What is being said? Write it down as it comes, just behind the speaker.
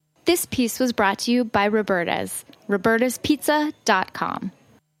This piece was brought to you by Roberta's, robertaspizza.com.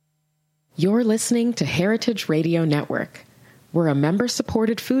 You're listening to Heritage Radio Network. We're a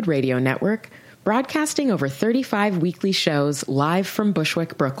member-supported food radio network broadcasting over 35 weekly shows live from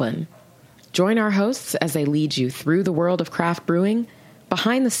Bushwick, Brooklyn. Join our hosts as they lead you through the world of craft brewing,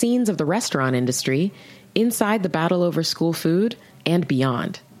 behind the scenes of the restaurant industry, inside the battle over school food, and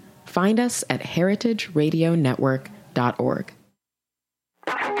beyond. Find us at heritageradionetwork.org.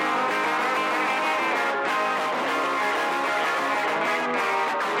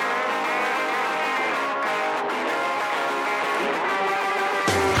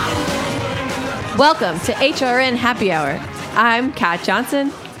 Welcome to HRN Happy Hour. I'm Kat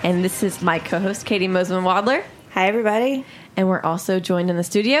Johnson, and this is my co-host, Katie Mosman-Wadler. Hi, everybody. And we're also joined in the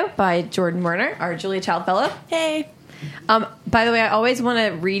studio by Jordan Werner, our Julia Child Fellow. Hey. By the way, I always want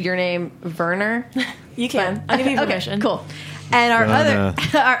to read your name, Werner. You can. I'll give you permission. Okay, cool. And our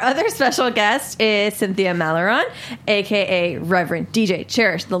other special guest is Cynthia Malloron, a.k.a. Reverend DJ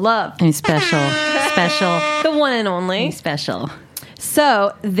Cherish the Love. And special. The one and only. Special.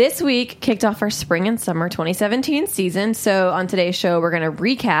 So this week kicked off our spring and summer 2017 season. So on today's show, we're going to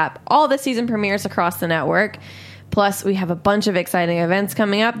recap all the season premieres across the network. Plus, we have a bunch of exciting events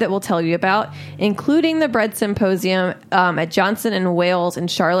coming up that we'll tell you about, including the Bread Symposium at Johnson & Wales in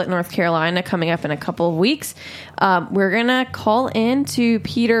Charlotte, North Carolina, coming up in a couple of weeks. We're going to call in to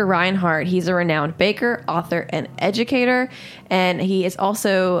Peter Reinhardt. He's a renowned baker, author, and educator, and he is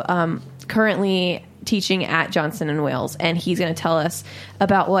also currently teaching at Johnson & Wales, and he's going to tell us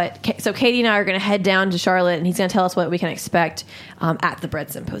about so Katie and I are going to head down to Charlotte, and he's going to tell us what we can expect at the Bread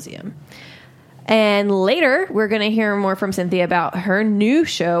Symposium. And later, we're going to hear more from Cynthia about her new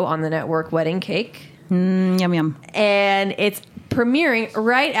show on the network, Wedding Cake. Yum, yum. And it's premiering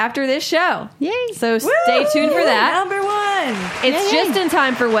right after this show. Yay. So stay tuned for that. Number one. It's just in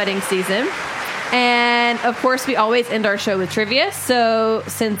time for wedding season. And, of course, we always end our show with trivia. So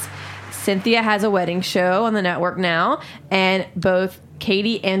since Cynthia has a wedding show on the network now, and both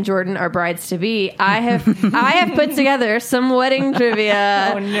Katie and Jordan are brides-to-be, I have put together some wedding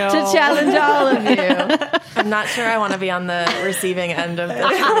trivia to challenge all of you. I'm not sure I want to be on the receiving end of the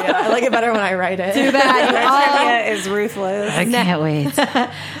trivia. I like it better when I write it. Too bad. Trivia is ruthless. I can't wait.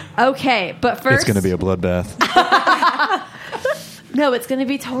 Okay, but first... It's going to be a bloodbath. No, it's going to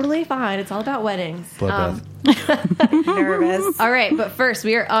be totally fine. It's all about weddings. Bloodbath. Nervous. All right, but first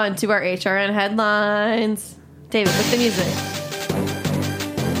we are on to our HRN headlines. David, what's the music?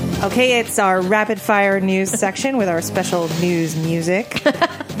 Okay, it's our rapid fire news section with our special news music.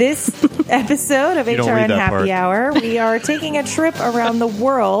 This episode of HRN Happy Hour, we are taking a trip around the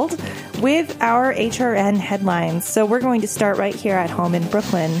world with our HRN headlines. So we're going to start right here at home in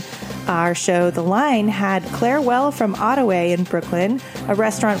Brooklyn. Our show, The Line, had Claire Well from Ottawa in Brooklyn, a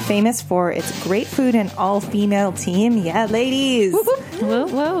restaurant famous for its great food and all-female team. Yeah, ladies! Whoop, whoop.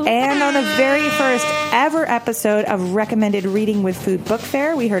 Whoa. And on the very first ever episode of Recommended Reading with Food Book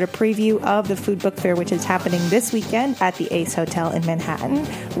Fair, we heard a preview of the Food Book Fair, which is happening this weekend at the Ace Hotel in Manhattan.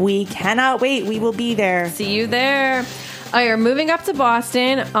 We cannot wait. We will be there. See you there. All right, moving up to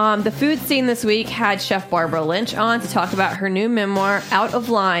Boston. The food scene this week had Chef Barbara Lynch on to talk about her new memoir, Out of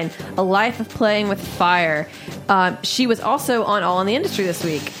Line, A Life of Playing with Fire. She was also on All in the Industry this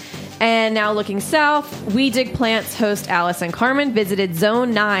week. And now looking south, We Dig Plants host Alice and Carmen visited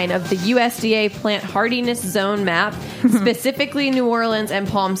Zone 9 of the USDA Plant Hardiness Zone map, specifically New Orleans and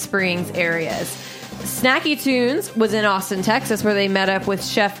Palm Springs areas. Snacky Tunes was in Austin, Texas, where they met up with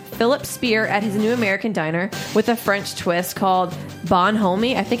Chef Philip Spear at his new American diner with a French twist called Bon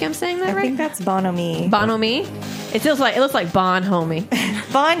Homie. I think I'm saying that right? I think that's Bonhomie. Bonhomie? It looks like Bon Homie.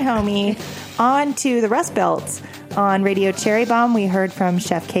 Bonhomie. On to the Rust Belt. On Radio Cherry Bomb, we heard from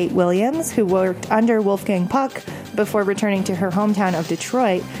Chef Kate Williams, who worked under Wolfgang Puck before returning to her hometown of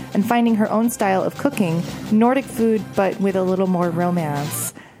Detroit and finding her own style of cooking, Nordic food, but with a little more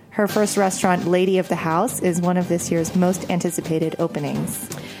romance. Her first restaurant, Lady of the House, is one of this year's most anticipated openings.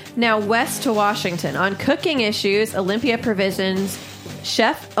 Now, west to Washington. On cooking issues, Olympia Provisions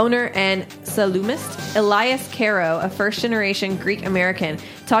chef, owner, and salumist Elias Caro, a first-generation Greek-American,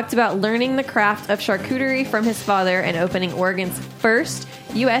 talked about learning the craft of charcuterie from his father and opening Oregon's first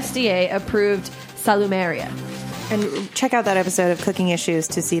USDA-approved salumeria. And check out that episode of Cooking Issues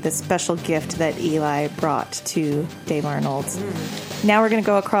to see the special gift that Eli brought to Dave Arnold. Now we're going to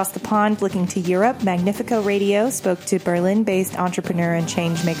go across the pond looking to Europe. Magnifico Radio spoke to Berlin-based entrepreneur and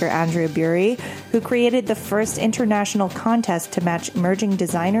changemaker Andrea Bury, who created the first international contest to match emerging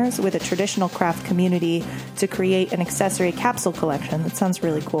designers with a traditional craft community to create an accessory capsule collection. That sounds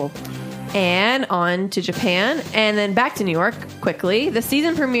really cool. And on to Japan, and then back to New York quickly. The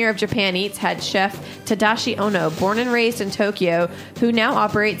season premiere of Japan Eats had chef Tadashi Ono, born and raised in Tokyo, who now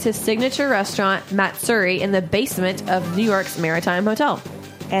operates his signature restaurant, Matsuri, in the basement of New York's Maritime Hotel.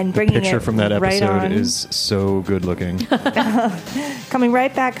 And bringing the picture from that episode right is so good looking. Coming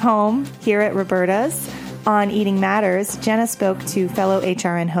right back home here at Roberta's. On Eating Matters, Jenna spoke to fellow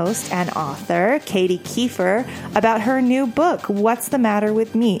HRN host and author Katie Kiefer about her new book, What's the Matter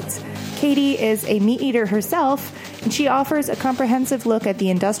with Meat? Katie is a meat eater herself, and she offers a comprehensive look at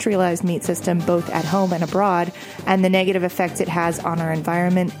the industrialized meat system both at home and abroad, and the negative effects it has on our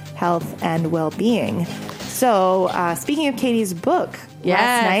environment, health, and well-being. So, speaking of Katie's book,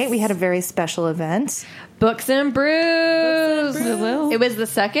 last night we had a very special event. Books and Brews. It was the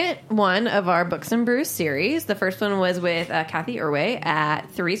second one of our Books and Brews series. The first one was with Kathy Irway at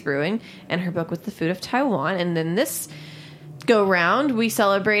Therese Brewing, and her book was The Food of Taiwan. And then this go round, we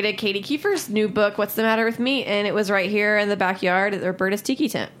celebrated Katie Kiefer's new book, What's the Matter with Meat? And it was right here in the backyard at Roberta's Tiki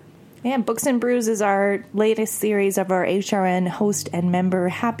Tent. And Books and Brews is our latest series of our HRN host and member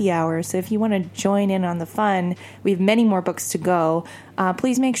happy hour. So if you want to join in on the fun, we have many more books to go.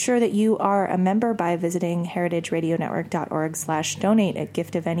 Please make sure that you are a member by visiting heritageradionetwork.org/donate. A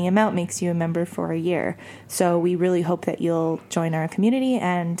gift of any amount makes you a member for a year. So we really hope that you'll join our community,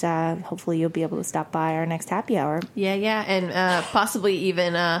 and hopefully you'll be able to stop by our next happy hour. Yeah. And possibly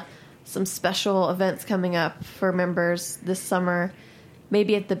even some special events coming up for members this summer.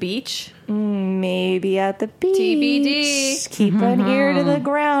 Maybe at the beach. Maybe at the beach. TBD. Keep an ear to the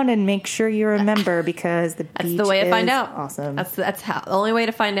ground and make sure you remember, because the beach is the way to find out. Awesome. That's how the only way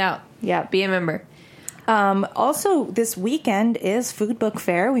to find out. Yeah. Be a member. Also, this weekend is Food Book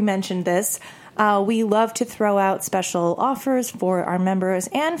Fair. We mentioned this. We love to throw out special offers for our members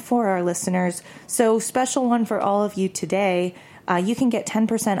and for our listeners. So, special one for all of you today. You can get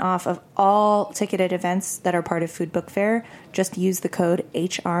 10% off of all ticketed events that are part of Food Book Fair. Just use the code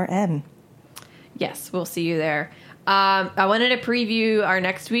HRN. Yes, we'll see you there. I wanted to preview our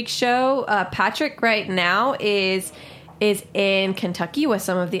next week's show. Patrick right now is in Kentucky with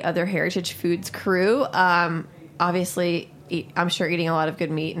some of the other Heritage Foods crew. Obviously, I'm sure eating a lot of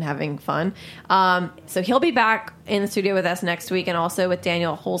good meat and having fun. So he'll be back in the studio with us next week, and also with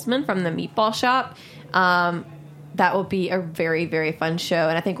Daniel Holzman from the Meatball Shop. That will be a very, very fun show.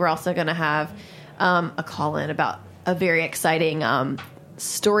 And I think we're also going to have a call-in about a very exciting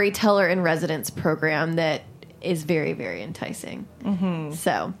storyteller in residence program that is very, very enticing. Mm-hmm.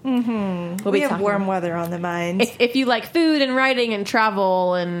 So we have warm weather on the mind. If you like food and writing and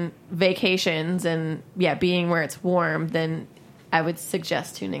travel and vacations and being where it's warm, then I would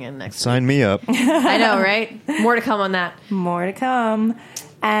suggest tuning in next week. Sign me up. I know, right? More to come on that. More to come.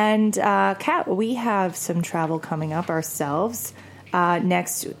 And, Kat, we have some travel coming up ourselves.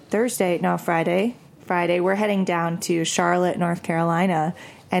 Next Friday, we're heading down to Charlotte, North Carolina,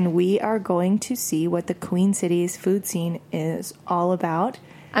 and we are going to see what the Queen City's food scene is all about.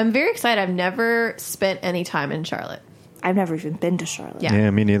 I'm very excited. I've never spent any time in Charlotte. I've never even been to Charlotte.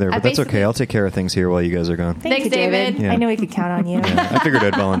 Yeah, me neither. But that's okay. I'll take care of things here while you guys are gone. Thanks, David. Yeah. I know we could count on you. Yeah, I figured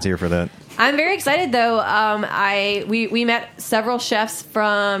I'd volunteer for that. I'm very excited, though. We met several chefs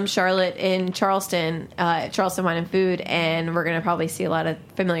from Charlotte in Charleston, Charleston Wine and Food, and we're going to probably see a lot of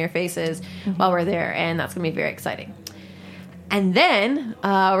familiar faces while we're there, and that's going to be very exciting. And then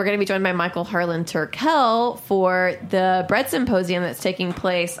we're going to be joined by Michael Harlan Turkel for the Bread Symposium that's taking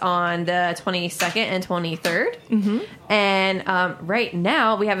place on the 22nd and 23rd. Mm-hmm. And right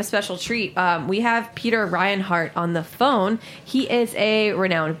now we have a special treat. We have Peter Reinhardt on the phone. He is a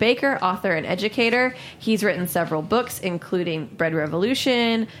renowned baker, author, and educator. He's written several books, including Bread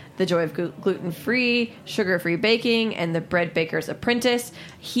Revolution, The Joy of Gluten-Free, Sugar-Free Baking, and The Bread Baker's Apprentice.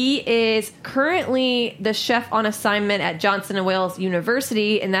 He is currently the chef on assignment at Johnson & Wales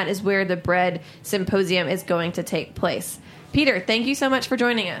University, and that is where the Bread Symposium is going to take place. Peter, thank you so much for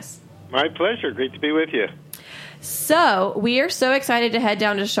joining us. My pleasure. Great to be with you. So we are so excited to head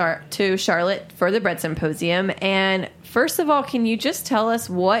down to Charlotte for the Bread Symposium. And first of all, can you just tell us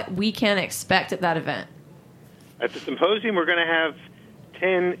what we can expect at that event? At the symposium, we're going to have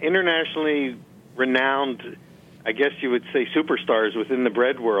 10 internationally renowned, I guess you would say, superstars within the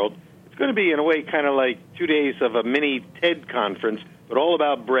bread world. It's going to be, in a way, kind of like 2 days of a mini TED conference, but all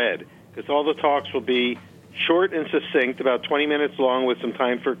about bread, because all the talks will be short and succinct, about 20 minutes long with some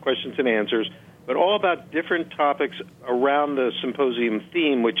time for questions and answers, but all about different topics around the symposium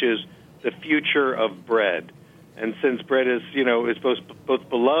theme, which is the future of bread. And since bread is, is both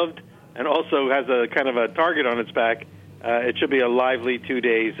beloved and also has a kind of a target on its back, it should be a lively 2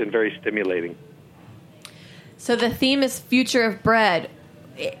 days and very stimulating. So the theme is future of bread.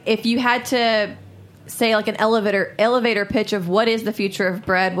 if you had to say like an elevator pitch of what is the future of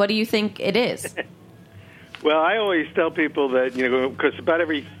bread, what do you think it is? Well, I always tell people that, because about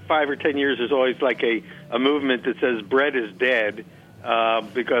every 5 or 10 years there's always like a movement that says bread is dead,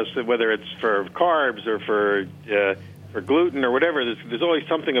 because whether it's for carbs or for gluten or whatever, there's always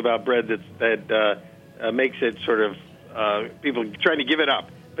something about bread that makes it sort of people trying to give it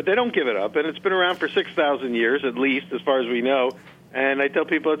up. But they don't give it up, and it's been around for 6,000 years at least, as far as we know. And I tell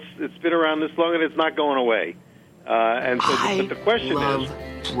people it's been around this long and it's not going away. And so, but the question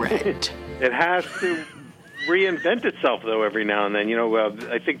is, bread. It has to reinvent itself, though, every now and then.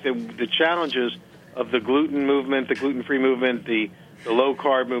 I think the challenges of the gluten movement, the gluten-free movement, the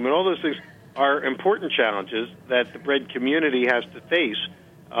low-carb movement, all those things are important challenges that the bread community has to face.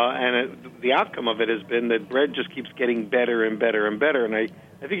 The outcome of it has been that bread just keeps getting better and better and better. And I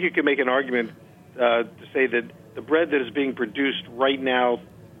think you can make an argument to say that the bread that is being produced right now,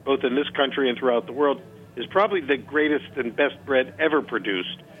 both in this country and throughout the world, is probably the greatest and best bread ever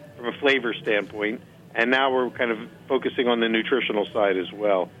produced from a flavor standpoint. And now we're kind of focusing on the nutritional side as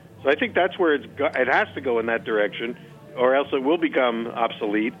well. So I think that's where it has to go in that direction, or else it will become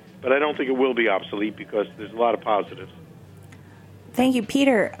obsolete. But I don't think it will be obsolete because there's a lot of positives. Thank you,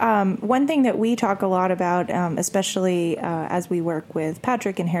 Peter. One thing that we talk a lot about, especially as we work with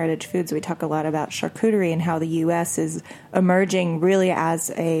Patrick and Heritage Foods, we talk a lot about charcuterie and how the U.S. is emerging really as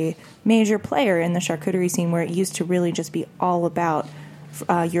a major player in the charcuterie scene, where it used to really just be all about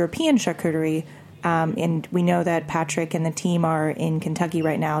European charcuterie. And we know that Patrick and the team are in Kentucky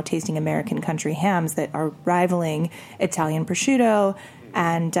right now tasting American country hams that are rivaling Italian prosciutto.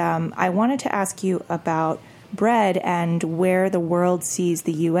 And I wanted to ask you about bread and where the world sees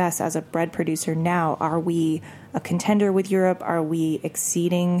the U.S. as a bread producer now. Are we a contender with Europe? Are we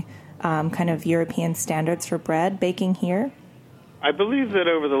exceeding kind of European standards for bread baking here? I believe that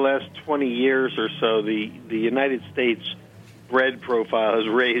over the last 20 years or so, the United States bread profile has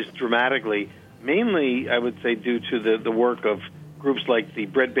raised dramatically. Mainly, I would say, due to the work of groups like the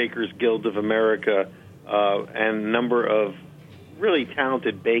Bread Bakers Guild of America and a number of really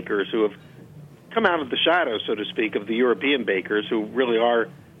talented bakers who have come out of the shadows, so to speak, of the European bakers, who really are,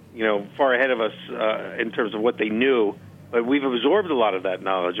 far ahead of us in terms of what they knew. But we've absorbed a lot of that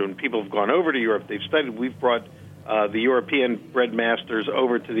knowledge. When people have gone over to Europe, they've studied. We've brought the European bread masters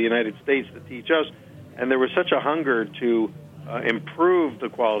over to the United States to teach us. And there was such a hunger to improve the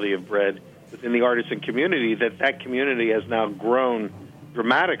quality of bread within the artisan community that community has now grown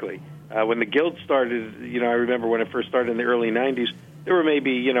dramatically. When the Guild started, I remember when it first started in the early 90s, there were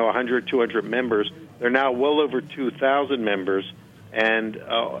maybe, 100, 200 members. There are now well over 2,000 members, and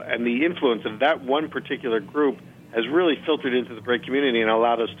the influence of that one particular group has really filtered into the bread community and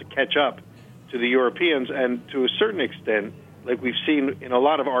allowed us to catch up to the Europeans. And to a certain extent, like we've seen in a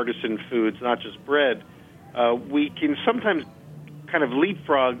lot of artisan foods, not just bread, we can sometimes kind of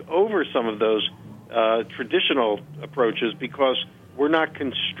leapfrog over some of those traditional approaches because we're not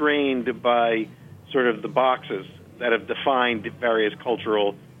constrained by sort of the boxes that have defined various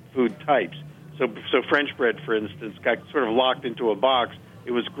cultural food types. So French bread, for instance, got sort of locked into a box.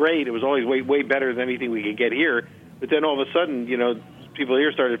 It was great. It was always way better than anything we could get here. But then all of a sudden, people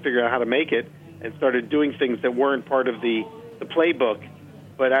here started to figure out how to make it and started doing things that weren't part of the playbook,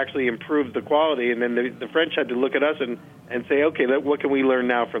 but actually improved the quality. And then the French had to look at us and say, okay, what can we learn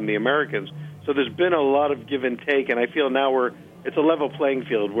now from the Americans? So there's been a lot of give and take, and I feel now it's a level playing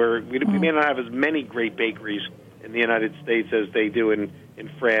field where we may not have as many great bakeries in the United States as they do in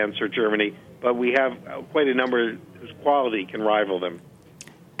France or Germany, but we have quite a number whose quality can rival them.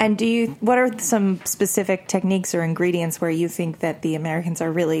 And what are some specific techniques or ingredients where you think that the Americans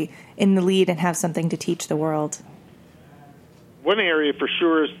are really in the lead and have something to teach the world? One area for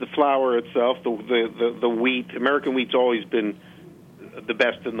sure is the flour itself, the wheat. American wheat's always been the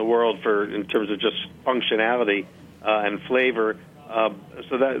best in the world in terms of just functionality and flavor.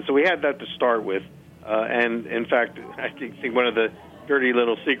 So we had that to start with. And in fact, I think one of the dirty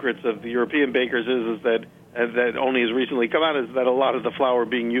little secrets of the European bakers is that only has recently come out is that a lot of the flour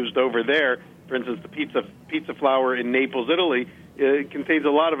being used over there, for instance, the pizza flour in Naples, Italy, contains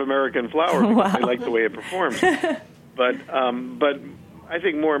a lot of American flour because they like the way it performs. But I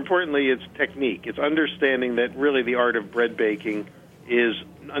think more importantly, it's technique. It's understanding that really the art of bread baking is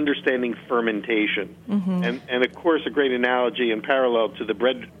understanding fermentation. Mm-hmm. And of course, a great analogy and parallel to the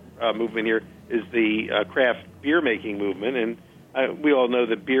bread movement here is the craft beer making movement. And we all know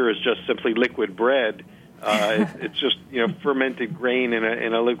that beer is just simply liquid bread. It's just fermented grain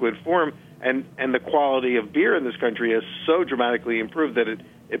in a liquid form. And the quality of beer in this country has so dramatically improved that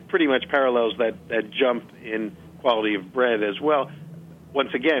it pretty much parallels that jump in quality of bread as well.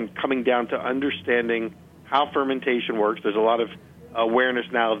 once again, coming down to understanding how fermentation works. There's a lot of awareness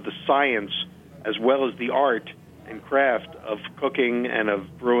now of the science as well as the art and craft of cooking and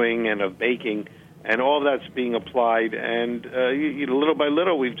of brewing and of baking, and all that's being applied. And little by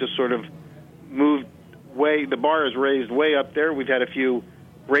little, we've just sort of moved the bar is raised way up there. We've had a few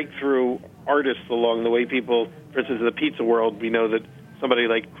breakthrough artists along the way. People, for instance, in the pizza world, we know that somebody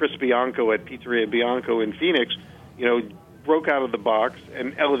like Chris Bianco at Pizzeria Bianco in Phoenix, broke out of the box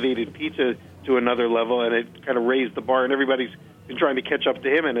and elevated pizza to another level, and it kind of raised the bar, and everybody's been trying to catch up to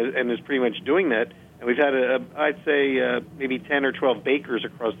him and is pretty much doing that. And we've had, I'd say, maybe 10 or 12 bakers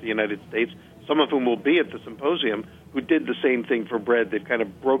across the United States, some of whom will be at the symposium, who did the same thing for bread. They've kind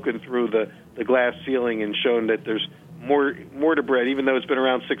of broken through the glass ceiling and shown that there's more to bread. Even though it's been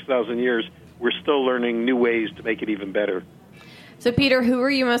around 6,000 years, we're still learning new ways to make it even better. So, Peter, who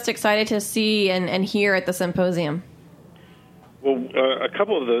are you most excited to see and hear at the symposium? Well, a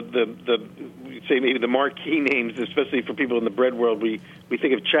couple of the say maybe the marquee names, especially for people in the bread world, we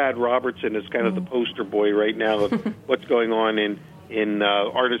think of Chad Robertson as kind of the poster boy right now of what's going on in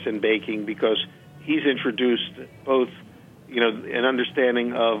artisan baking, because he's introduced both, an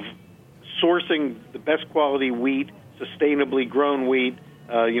understanding of sourcing the best quality wheat, sustainably grown wheat,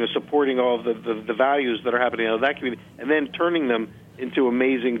 supporting all of the values that are happening in that community, and then turning them into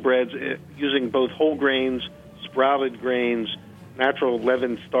amazing breads using both whole grains, sprouted grains, natural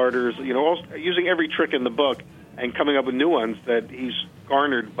leaven starters, using every trick in the book and coming up with new ones that he's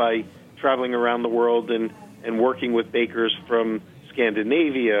garnered by traveling around the world and working with bakers from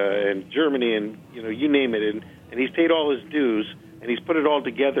Scandinavia and Germany and, you name it. And he's paid all his dues, and he's put it all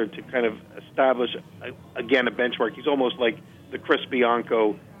together to kind of establish, again, a benchmark. He's almost like the Chris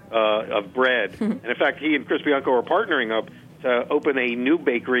Bianco of bread. And, in fact, he and Chris Bianco are partnering up to open a new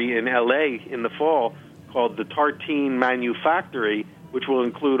bakery in L.A. in the fall called the Tartine Manufactory, which will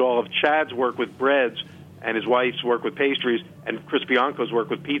include all of Chad's work with breads and his wife's work with pastries and Chris Bianco's work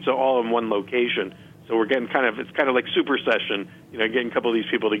with pizza, all in one location. So we're getting it's kind of like Super Session, getting a couple of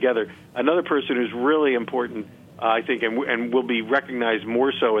these people together. Another person who's really important, I think, and will be recognized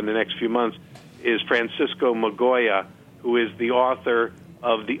more so in the next few months, is Francisco Magoya, who is the author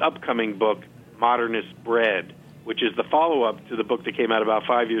of the upcoming book, Modernist Bread, which is the follow-up to the book that came out about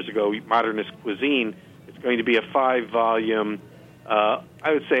 5 years ago, Modernist Cuisine. It's going to be a 5-volume, I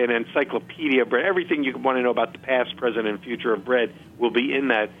would say, an encyclopedia of bread. Everything you want to know about the past, present, and future of bread will be in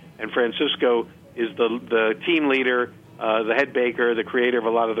that. And Francisco is the team leader, the head baker, the creator of a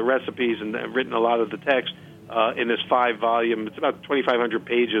lot of the recipes, and written a lot of the text in this 5-volume. It's about 2,500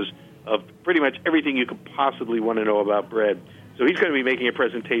 pages of pretty much everything you could possibly want to know about bread. So he's going to be making a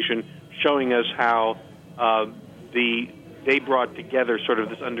presentation showing us how they brought together sort of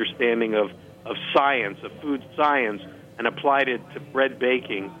this understanding of science, of food science, and applied it to bread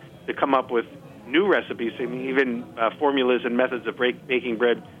baking to come up with new recipes and even formulas and methods of baking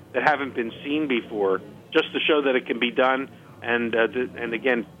bread that haven't been seen before, just to show that it can be done, and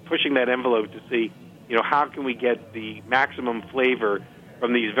again, pushing that envelope to see, how can we get the maximum flavor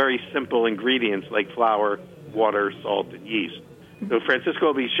from these very simple ingredients like flour, water, salt, and yeast. So Francisco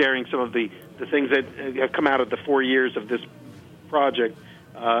will be sharing some of the things that have come out of the 4 years of this project.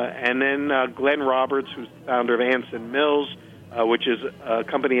 And then Glenn Roberts, who's the founder of Anson Mills, which is a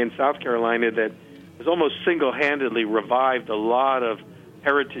company in South Carolina that has almost single-handedly revived a lot of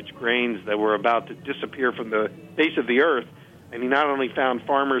heritage grains that were about to disappear from the face of the earth. And he not only found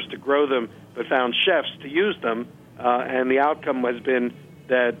farmers to grow them, but found chefs to use them. And the outcome has been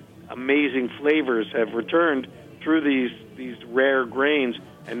that amazing flavors have returned through these rare grains,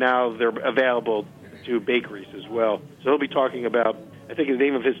 and now they're available to bakeries as well. So he'll be talking about, I think the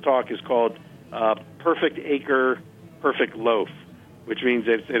name of his talk is called Perfect Acre, Perfect Loaf, which means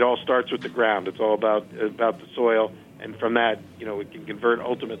that it all starts with the ground. It's all about the soil, and from that, it can convert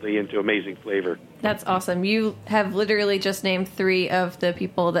ultimately into amazing flavor. That's awesome. You have literally just named 3 of the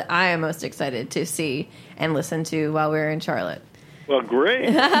people that I am most excited to see and listen to while we're in Charlotte. Well,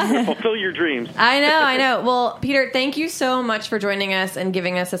 great. Fulfill your dreams. I know. Well, Peter, thank you so much for joining us and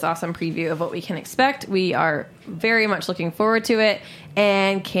giving us this awesome preview of what we can expect. We are very much looking forward to it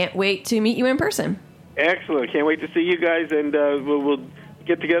and can't wait to meet you in person. Excellent. Can't wait to see you guys, and we'll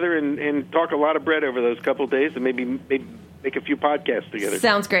get together and talk a lot of bread over those couple of days and maybe make a few podcasts together.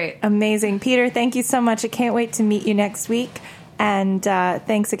 Sounds great. Amazing. Peter, thank you so much. I can't wait to meet you next week. And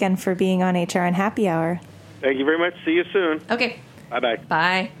thanks again for being on HRN Happy Hour. Thank you very much. See you soon. Okay. Bye-bye.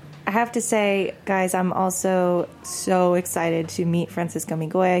 Bye. I have to say, guys, I'm also so excited to meet Francisco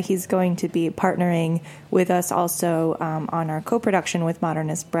Migoya. He's going to be partnering with us also on our co-production with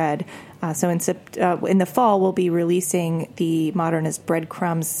Modernist Bread. So in the fall, we'll be releasing the Modernist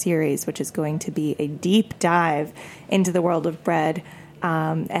Breadcrumbs series, which is going to be a deep dive into the world of bread.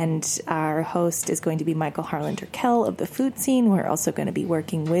 And our host is going to be Michael Harlander-Kell of The Food Scene. We're also going to be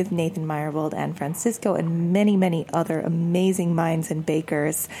working with Nathan Meyerwold and Francisco and many, many other amazing minds and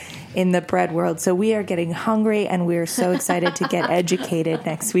bakers in the bread world. So we are getting hungry, and we're so excited to get educated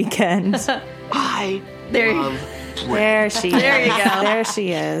next weekend. There she is. There you go. There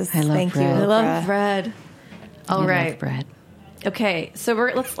she is. I love Thank bread. you, I love Oprah. bread. All I right. love bread. Okay, so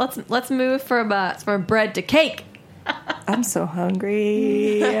let's move from bread to cake. I'm so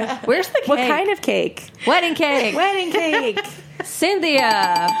hungry. Where's the cake? What kind of cake? Wedding cake. Wedding cake.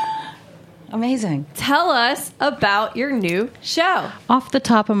 Cynthia, Amazing. tell us about your new show. Off the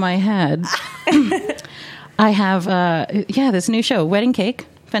top of my head, I have, this new show, Wedding Cake.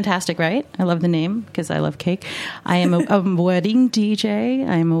 Fantastic, right? I love the name because I love cake. I am a wedding DJ.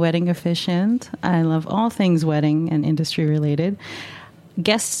 I am a wedding officiant. I love all things wedding and industry related.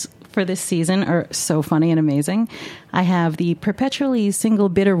 Guests for this season are so funny and amazing. I have the perpetually single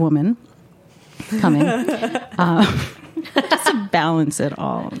bitter woman coming. Just to balance it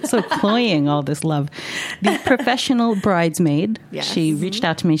all. So cloying all this love. The professional bridesmaid. Yes. She reached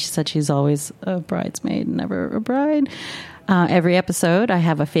out to me. She said she's always a bridesmaid, never a bride. Every episode, I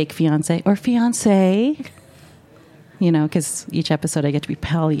have a fake fiance or fiance. You know, because each episode I get to be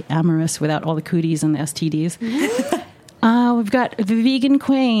polyamorous without all the cooties and the STDs. We've got the vegan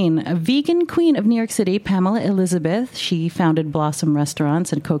queen of New York City, Pamela Elizabeth. She founded Blossom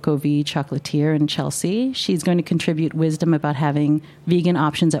Restaurants and Coco V Chocolatier in Chelsea. She's going to contribute wisdom about having vegan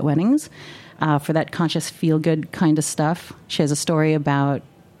options at weddings for that conscious, feel-good kind of stuff. She has a story about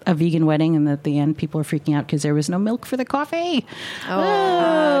a vegan wedding, and at the end, people are freaking out because there was no milk for the coffee.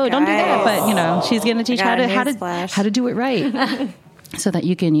 Oh, don't do that! But you know, she's going to teach how to do it right. So that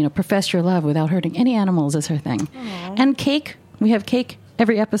you can, profess your love without hurting any animals is her thing. Aww. And cake. We have cake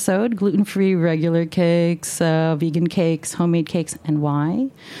every episode. Gluten-free, regular cakes, vegan cakes, homemade cakes. And why?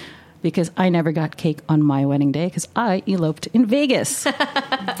 Because I never got cake on my wedding day because I eloped in Vegas. So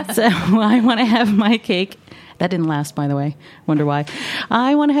I want to have my cake. That didn't last, by the way. Wonder why.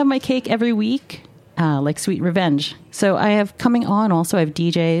 I want to have my cake every week. Like Sweet Revenge. So I have coming on also, I have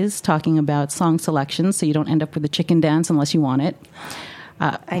DJs talking about song selections so you don't end up with a chicken dance unless you want it.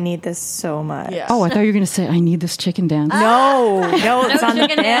 I need this so much. Yeah. Oh, I thought you were going to say, I need this chicken dance. No, it's on the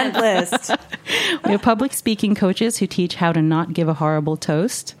chicken banned list. We have public speaking coaches who teach how to not give a horrible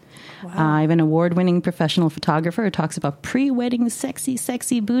toast. Wow. I have an award-winning professional photographer who talks about pre-wedding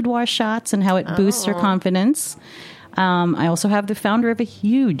sexy boudoir shots and how it boosts her confidence. I also have the founder of a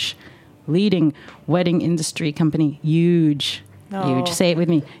huge leading wedding industry company. Huge. Say it with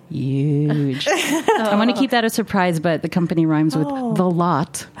me. Huge. I want to keep that a surprise, but the company rhymes with the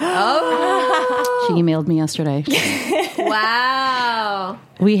lot. Oh. She emailed me yesterday. Wow.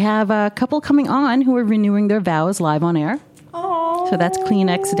 We have a couple coming on who are renewing their vows live on air. Oh. So that's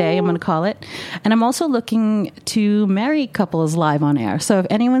Kleenex Day, I'm going to call it. And I'm also looking to marry couples live on air. So if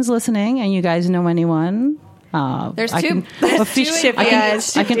anyone's listening and you guys know anyone... There's I two. can officiate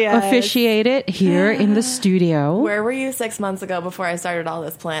it here in the studio. Where were you 6 months ago before I started all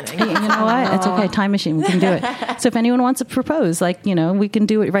this planning? You know what? It's okay. Time machine. We can do it. So if anyone wants to propose, we can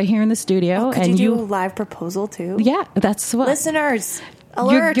do it right here in the studio. Could you do a live proposal too? Yeah, that's what. Listeners,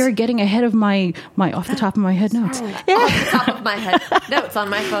 alert! You're getting ahead of my off the top of my head notes. Yeah. Off the top of my head notes on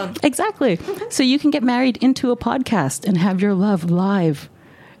my phone. Exactly. So you can get married into a podcast and have your love live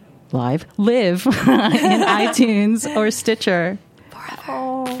in iTunes or Stitcher.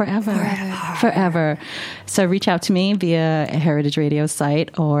 Forever. So reach out to me via Heritage Radio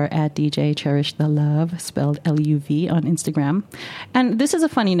site or at DJ Cherish the Love, spelled LUV, on Instagram. And this is a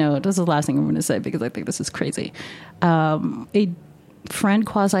funny note. This is the last thing I'm going to say because I think this is crazy. A friend,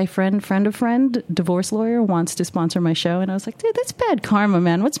 friend of friend, divorce lawyer wants to sponsor my show. And I was like, dude, that's bad karma,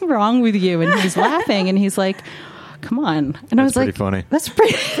 man. What's wrong with you? And he's laughing and he's like, come on. And I was like, funny. That's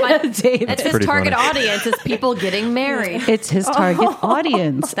pretty David. It's his target audience is people getting married. It's his target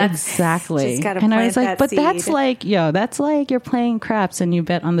audience. Exactly. And I was like, but that's like, that's like you're playing craps and you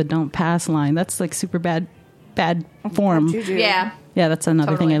bet on the don't pass line. That's like super bad form. Yeah. Yeah, that's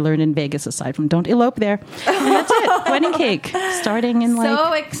another thing I learned in Vegas aside from don't elope there. And that's it. Wedding cake. Starting in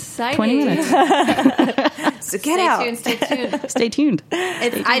so exciting. 20 minutes. So stay tuned. Stay tuned.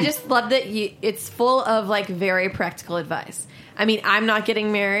 I just love that it's full of very practical advice. I mean, I'm not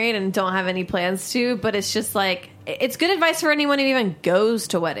getting married and don't have any plans to, but it's just like it's good advice for anyone who even goes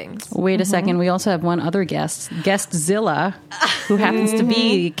to weddings. Wait a second. We also have one other guest Zilla, who happens to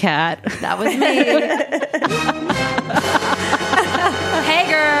be Kat. That was me. Hey,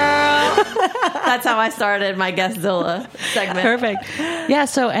 girl. That's how I started my Guestzilla segment. Perfect. Yeah.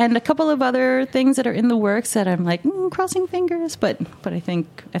 So, and a couple of other things that are in the works that I'm like crossing fingers, but I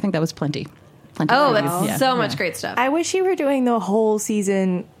think that was plenty. Oh, that's so much great stuff. I wish you were doing the whole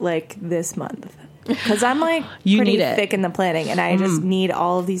season like this month. Because I'm like You pretty need it. thick in the planning, and I just need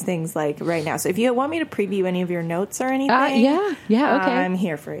all of these things like right now. So if you want me to preview any of your notes or anything, yeah, okay. I'm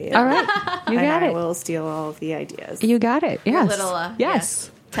here for you. All right. You And got I it. will steal all of the ideas. You got it. Your Yes. little yes.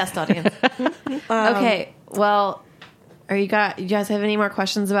 test audience. Okay, well, you guys have any more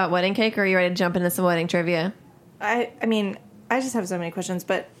questions about wedding cake, or are you ready to jump into some wedding trivia? I mean, I just have so many questions,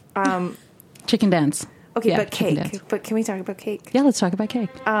 but Chicken dance. okay, Yeah, but chicken cake. dance. But can we talk about cake? Yeah, let's talk about cake.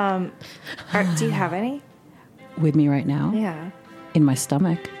 Do you have any? With me right now, Yeah. in my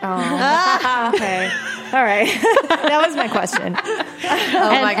stomach. Okay. All right. That was my question.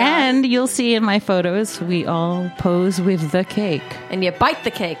 My God. And you'll see in my photos, we all pose with the cake. And you bite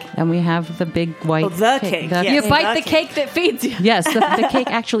the cake. And we have the big white the cake, yes. You Hey, bite the the cake that feeds you. Yes, the cake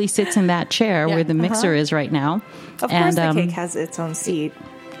actually sits in that chair Yeah. where the mixer is right now. Of course, the cake has its own seat.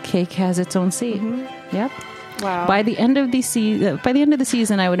 Cake has its own seat. Yep. Wow. By the end of the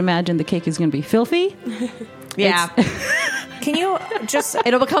season, I would imagine the cake is going to be filthy. Yeah. Can you just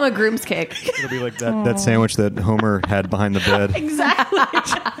It'll become a groom's cake. It'll be like that sandwich that Homer had behind the bed.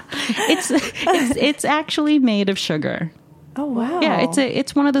 It's actually made of sugar. Oh wow. Yeah,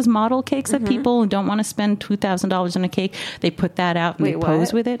 it's one of those model cakes that people who don't want to spend $2,000 on a cake, they put that out and Wait, they pose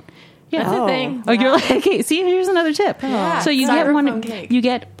what? with it. Yeah. That's a thing. Oh, you're like, okay, see, here's another tip. So you get Styrofoam cake. you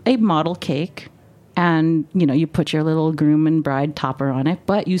get a model cake, and you put your little groom and bride topper on it,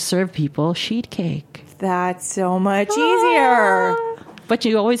 but you serve people sheet cake. That's so much easier. But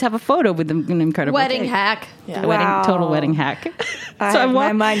you always have a photo with an incredible Wedding cake. hack. Yeah. Wow. Total wedding hack.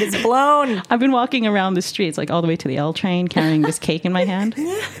 My mind is blown. I've been walking around the streets, like all the way to the L train, carrying this cake in my hand.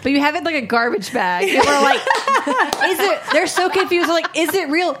 But you have it like a garbage bag. People are like, is it? They're so confused. They're like, is it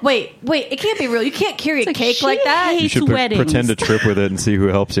real? Wait, it can't be real. You can't carry a cake like that. You should pretend to trip with it and see who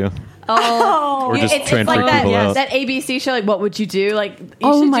helps you. Or just It's try and like freak that, people out. that ABC show, like, what would you do? Like, you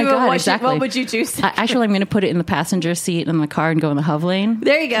Oh should my do God, it. exactly. What would you do? Actually, I'm going to put it in the passenger seat in the car and go in the Hov lane.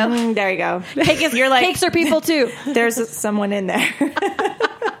 There you go. There you go. You're like, cakes are people too. There's someone in there.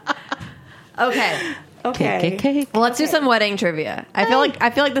 Okay. Okay. Cake. Well, let's do some wedding trivia. I feel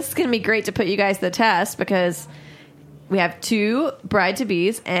like this is going to be great to put you guys to the test because we have 2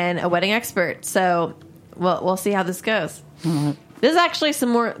 bride-to-bes and a wedding expert. So we'll see how this goes. This is actually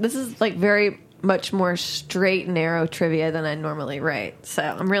this is like very much more straight, narrow trivia than I normally write. So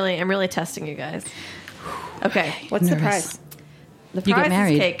I'm really testing you guys. Okay. What's the Nervous. prize? The You get prize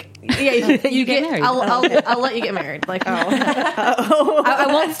married. is cake. Yeah, you get married. I'll let you get married. Like, I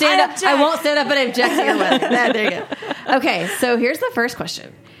won't stand up. I won't stand up and object to your wedding. There you go. Okay, so here's the first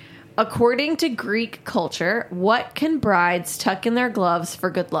question. According to Greek culture, what can brides tuck in their gloves for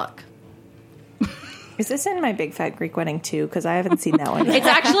good luck? Is this in My Big Fat Greek Wedding too? Because I haven't seen that one yet. It's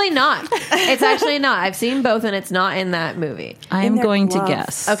actually not. It's actually not. I've seen both, and it's not in that movie. I am their going gloves. to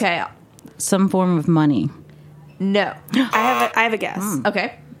guess. Okay, Some form of money. no. I have a guess.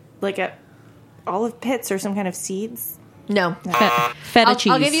 Okay, Like olive pits or some kind of seeds. no. Feta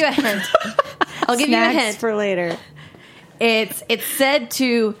cheese. I'll give you a hint. I'll give you a Snacks hint. for later. It's said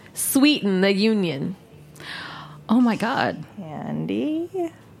to sweeten the union. Oh my God. Candy.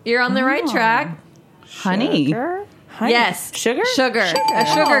 You're on the right track. Honey. Sugar? Honey. Yes. Sugar? Sugar. A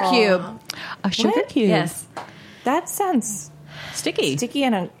sugar cube. A sugar cube. Yes. That sounds Sticky. sticky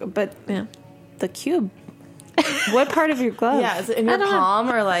but Yeah. the cube. What part of your glove? Yeah, is it in your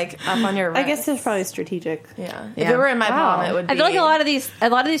palm or like up on your wrist? I guess that's probably strategic. Yeah. If Yeah. it were in my Wow. palm, it would be. I feel like a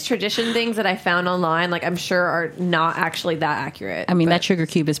lot of these tradition things that I found online, like I'm sure are not actually that accurate. I mean, that sugar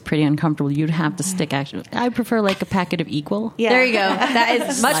cube is pretty uncomfortable. You'd have to stick actually. I prefer like a packet of Equal. Yeah. There you go. That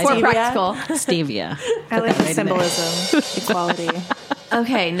is much more Stevia. practical. Stevia. I like the right in there. symbolism, equality.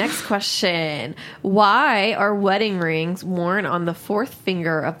 Okay, next question. Why are wedding rings worn on the 4th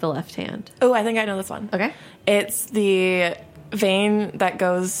finger of the left hand? Oh, I think I know this one. Okay. It's the vein that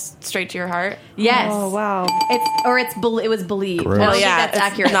goes straight to your heart. Yes. Oh wow. It was believed. Gross. I don't Well, think yeah, that's it's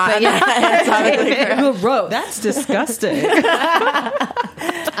accurate. not- but yeah. Who wrote? That's disgusting.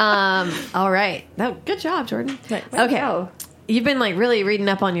 All right. No, good job, Jordan. Thanks. Okay. You've been like really reading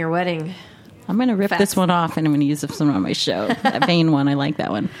up on your wedding. I'm going to rip Facts. this one off and I'm going to use this one on my show. That vein one, I like that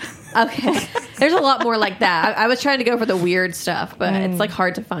one. Okay. There's a lot more like that. I was trying to go for the weird stuff, but it's like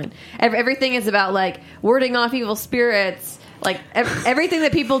hard to find. Everything is about like warding off evil spirits. Like everything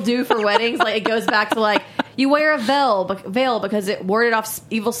that people do for weddings, like it goes back to like you wear a veil because it warded off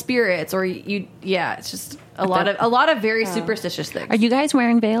evil spirits, or it's just a lot of very superstitious things. Are you guys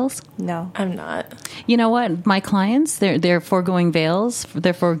wearing veils? No, I'm not. You know what? My clients, they're foregoing veils.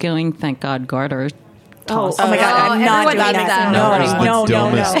 They're foregoing, thank God, garter. Oh my God! I'm not doing that.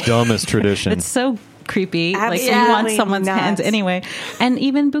 No. Dumbest tradition. It's so creepy. Absolutely like you want someone's not. hands anyway, and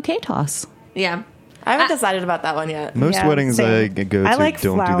even bouquet toss. Yeah. I haven't decided about that one yet. Most weddings I same. go to I like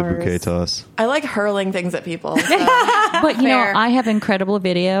don't do the flowers. bouquet toss. I like hurling things at people. So. But you know, Fair. I have incredible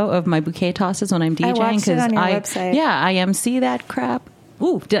video of my bouquet tosses when I'm DJing watched it on your website. I MC that crap.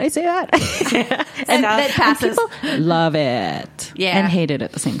 Ooh, did I say that? And that passes. Love it. Yeah. And hate it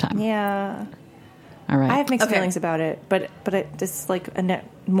at the same time. Yeah, All right. I have mixed Okay. feelings about it, but it's like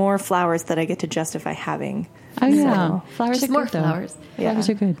more flowers that I get to justify having. Oh yeah, flowers Just are more good, though. flowers. Flowers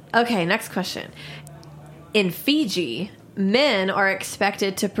are good. Okay, next question. In Fiji, men are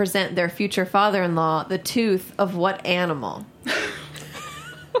expected to present their future father-in-law the tooth of what animal?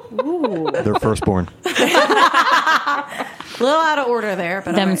 Their firstborn. A little out of order there,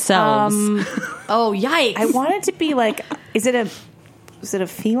 but Themselves. all right. Oh, yikes! I want it to be like, is it a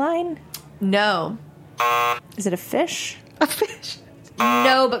feline? No, Is it a fish?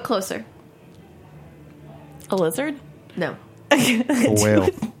 no, but closer. A lizard? No, A whale.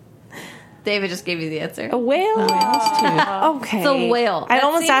 David just gave you the answer. A whale? Okay. It's a whale. I That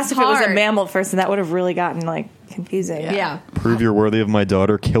almost seems asked if it was a hard. mammal first, and that would have really gotten like confusing. Yeah. Prove you're worthy of my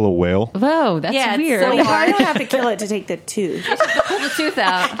daughter. Kill a whale. Whoa, that's Yeah, it's weird. so You hard. don't have to kill it to take the tooth. Pull the tooth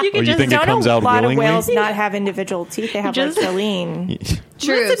out. Or you think it Don't comes a out lot willingly? of whales not have individual teeth? They have like baleen.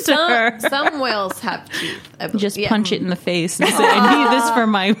 True. Listen to her. Some whales have teeth. I believe. Just Yeah. punch it in the face and say, I need this for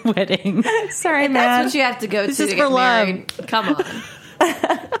my wedding. Sorry, That's man. what you have to go This to is to for get love. married. Come on.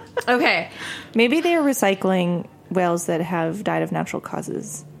 Okay. Maybe they're recycling whales that have died of natural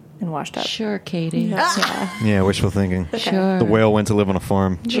causes and washed up. Sure, Katie. Yeah, wishful thinking. Sure. The whale went to live on a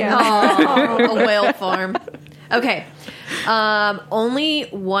farm. Oh, a whale farm. Okay. Only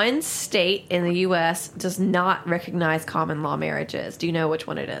one state in the U.S. does not recognize common law marriages. Do you know which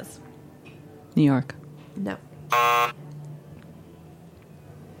one it is? New York. No.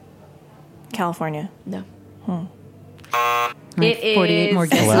 California. No. Right, It 48 is- more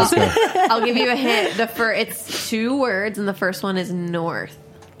guesses. Alaska. I'll give you a hint. It's 2 words, and the first one is north.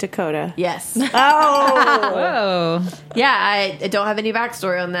 Dakota. Yes. Whoa. Yeah, I don't have any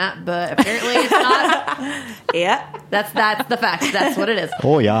backstory on that, but apparently it's not. Yeah. That's the fact. That's what it is.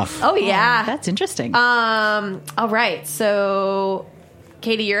 Oh, yeah. Oh yeah. That's interesting. All right. So,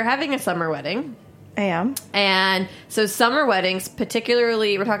 Katie, you're having a summer wedding. I am. And so summer weddings,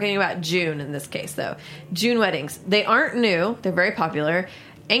 particularly, we're talking about June in this case, though. June weddings, they aren't new. They're very popular.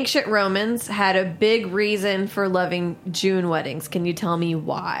 Ancient Romans had a big reason for loving June weddings. Can you tell me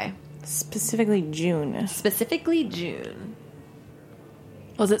why? Specifically June. Specifically June.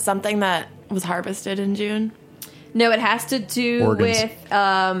 Was it something that was harvested in June? No, it has to do Organs. with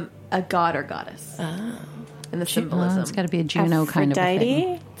a god or goddess. And the symbolism. It's got to be a Juno kind of a thing.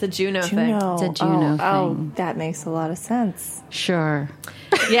 Aphrodite? It's a Juno thing. Juno. It's a Juno Oh, thing. that makes a lot of sense. Sure.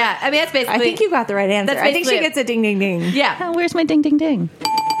 Yeah, I mean, that's basically... I think you got the right answer. That's I think she basically it. gets a ding, ding, ding. Yeah. Oh, where's my ding, ding, ding?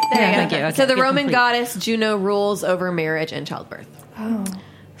 There you thank go. you. Okay, So the good, Roman complete. goddess Juno rules over marriage and childbirth.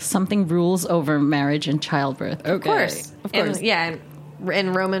 Something rules over marriage and childbirth. Okay. Of course. Of course. And, yeah,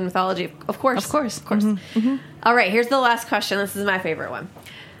 in Roman mythology, of course. Of course. Of course. All right, here's the last question. This is my favorite one.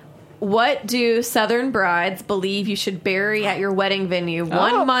 What do Southern brides believe you should bury at your wedding venue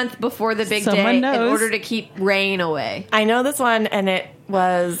 1 month before the big Someone day in knows. order to keep rain away? I know this one, and it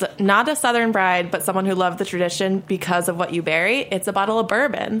was not a Southern bride, but someone who loved the tradition because of what you bury. It's a bottle of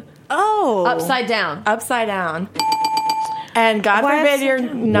bourbon. Oh. Upside down. Upside down. And God Why forbid upside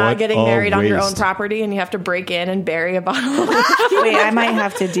you're not What getting a married on your own waste. property and you have to break in and bury a bottle of Wait, I might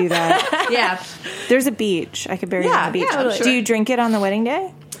have to do that. Yeah. There's a beach. I could bury it Yeah, on the beach. yeah, totally. Do you drink it on the wedding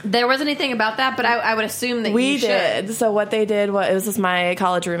day? There wasn't anything about that, but I would assume that We you should. did. So what they did was, it was just my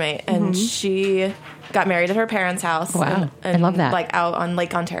college roommate, and she got married at her parents' house. Wow. and I love that. Like out on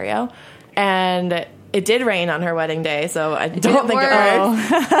Lake Ontario, and it did rain on her wedding day, so I don't didn't think work.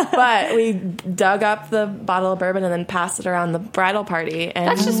 it worked. But we dug up the bottle of bourbon and then passed it around the bridal party, and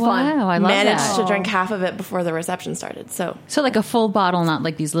That's just fun. Wow, I love managed that. to drink half of it before the reception started. So, So like a full bottle, not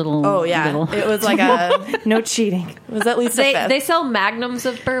like these little. oh yeah, little- it was like No cheating. it was at least a fifth. They sell magnums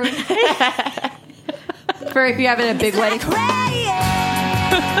of bourbon. For if you're having a big wedding.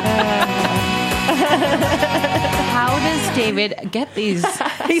 How does David get these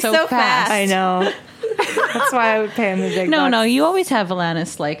He's so fast. I know. That's why I would pay him the big bucks. No, you always have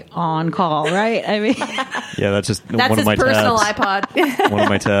Alanis like on call, right? I mean, Yeah, that's just That's one of his my personal tabs. iPod. One of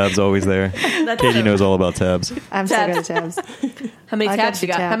my tabs, always there. Katie knows all about tabs. I'm so good at tabs. How many I got tabs you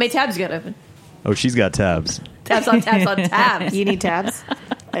the got? tabs. How many tabs you got open? Oh, she's got tabs. Tabs on tabs on tabs. You need tabs?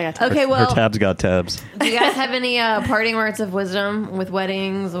 I got tabs. Okay, Her well, tabs got tabs. do you guys have any parting words of wisdom with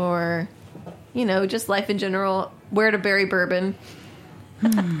weddings or, just life in general? Where to bury bourbon?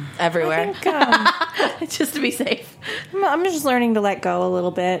 Everywhere. Just to be safe. I'm just learning to let go a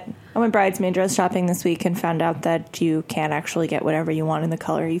little bit. I went bridesmaid dress shopping this week and found out that you can't actually get whatever you want in the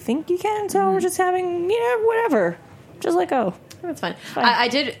color you think you can. So we're just having, whatever. Just let go. That's fine. I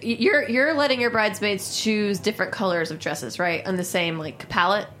did. You're letting your bridesmaids choose different colors of dresses, right? On the same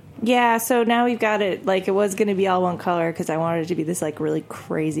palette. Yeah, so now we've got it, it was going to be all one color because I wanted it to be this, really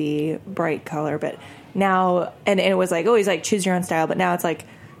crazy bright color. But now, and it was always choose your own style. But now it's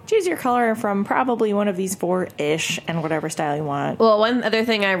choose your color from probably one of these 4-ish and whatever style you want. Well, one other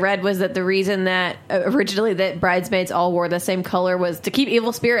thing I read was that the reason that originally that bridesmaids all wore the same color was to keep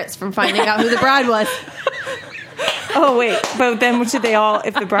evil spirits from finding out who the bride was. Oh, wait. But then should they all,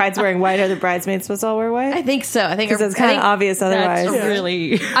 if the bride's wearing white, are the bridesmaids supposed to all wear white? I think so. I think Because it's kind of obvious otherwise. that's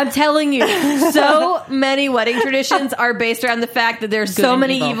really. I'm telling you, so many wedding traditions are based around the fact that there's so and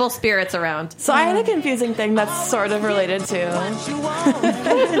many evil. evil spirits around. So I had a confusing thing that's sort of related to.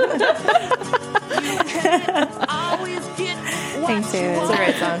 Thanks, David. It's a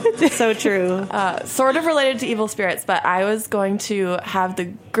great song. So true. Sort of related to evil spirits, but I was going to have the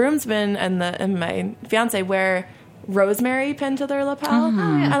groomsmen and my fiance wear rosemary pinned to their lapel, and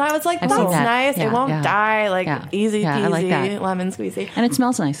I was like, I've "That's seen that. nice. Yeah, it won't yeah. die. Yeah. Easy Yeah, peasy, I like that. lemon squeezy." And it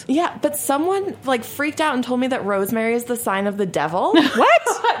smells nice. Yeah, but someone freaked out and told me that rosemary is the sign of the devil. What?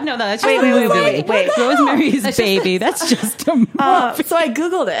 No, that's Wait, just a wait, movie. wait. Rosemary's Baby. That's just a movie. So I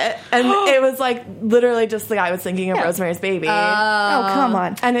googled it, and it was literally just the guy I was thinking of Rosemary's Baby. Oh, come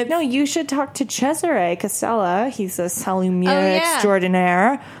on. And No, you should talk to Cesare Casella. He's a salumier yeah.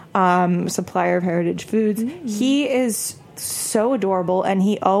 extraordinaire, supplier of heritage foods. He is so adorable, and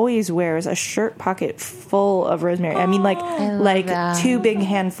he always wears a shirt pocket full of rosemary. I mean, that. 2 big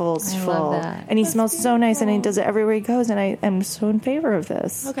handfuls love full. that. And he smells so nice, and he does it everywhere he goes, and I am so in favor of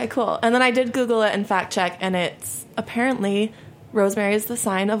this. Okay, cool. And then I did Google it and fact check, and it's apparently rosemary is the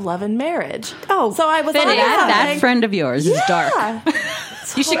sign of love and marriage. Oh, so I was fitting. like, That friend of yours is dark.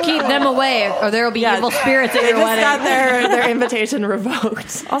 You should keep them away, or there will be evil spirits at They your just wedding. got their invitation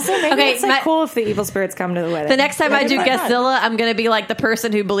revoked. Also, maybe Okay, it's cool if the evil spirits come to the wedding. The next time I do That'd be fun. Guestzilla, I'm going to be like the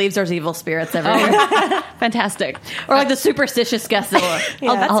person who believes there's evil spirits everywhere. Fantastic. Or like the superstitious Guestzilla.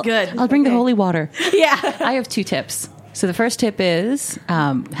 Oh, that's good. I'll bring the holy water. Yeah. I have 2 tips. So the first tip is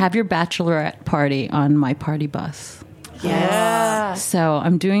have your bachelorette party on my party bus. Yeah. So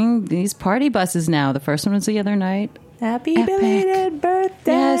I'm doing these party buses now. The first one was the other night. Happy Epic. belated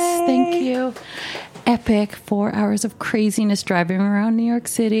birthday. Yes, thank you. Epic 4 hours of craziness driving around New York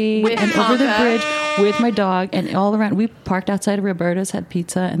City With and over the Tonka. bridge with my dog and all around. We parked outside of Roberta's, had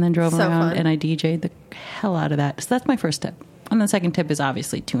pizza, and then drove So around fun. and I DJ'd the hell out of that. So that's my first tip. And the second tip is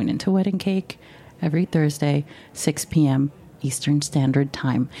obviously tune into Wedding Cake every Thursday, 6 p.m. Eastern Standard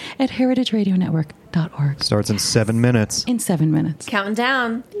Time at heritageradionetwork.org Starts in 7 minutes. in 7 minutes. Counting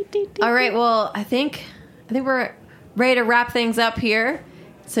down. All right, well, I think we're ready to wrap things up here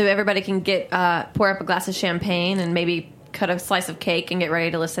so everybody can pour up a glass of champagne and maybe cut a slice of cake and get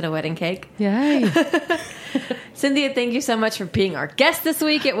ready to listen to Wedding Cake. Yay. Cynthia, thank you so much for being our guest this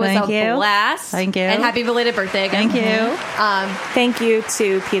week. It was Thank a you. blast. Thank you. And happy belated birthday again. Thank you. Thank you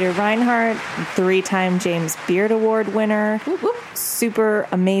to Peter Reinhardt, 3-time James Beard Award winner, super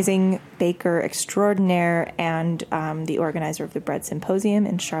amazing baker extraordinaire, and the organizer of the Bread Symposium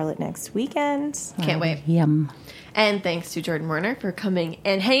in Charlotte next weekend. Can't wait. Yum. And thanks to Jordan Warner for coming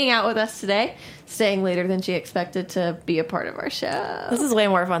and hanging out with us today, staying later than she expected to be a part of our show. This is way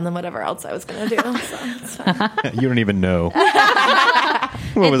more fun than whatever else I was going to do. So it's fine. You don't even know.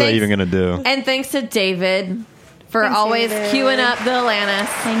 What was I thanks- even going to do? And thanks to David for always David. queuing up the Alanis.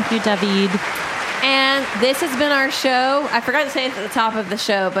 Thank you, David. And this has been our show. I forgot to say it at the top of the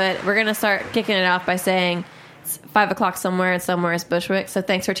show, but we're going to start kicking it off by saying it's 5 o'clock somewhere and somewhere is Bushwick. So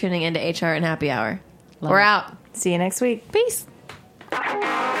thanks for tuning into HR and Happy Hour. We're it. out. See you next week. Peace.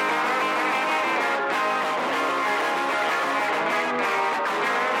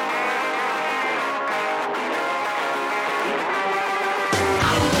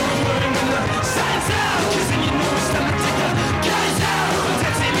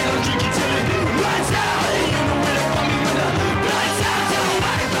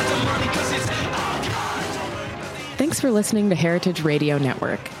 Thanks Thanks for listening to Heritage Radio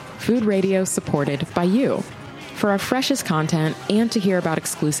Network, food radio supported by you. For our freshest content and to hear about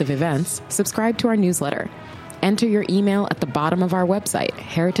exclusive events, subscribe to our newsletter. Enter your email at the bottom of our website,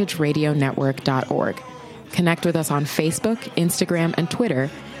 heritageradionetwork.org. Connect with us on Facebook, Instagram, and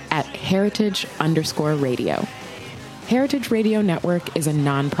Twitter at heritage_radio. Heritage Radio Network is a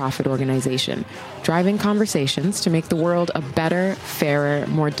nonprofit organization driving conversations to make the world a better, fairer,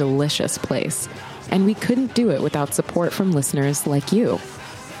 more delicious place. And we couldn't do it without support from listeners like you.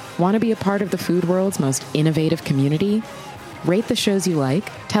 Want to be a part of the food world's most innovative community? Rate the shows you like,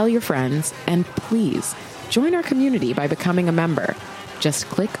 tell your friends, and please join our community by becoming a member. Just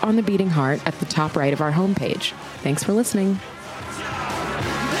click on the beating heart at the top right of our homepage. Thanks for listening.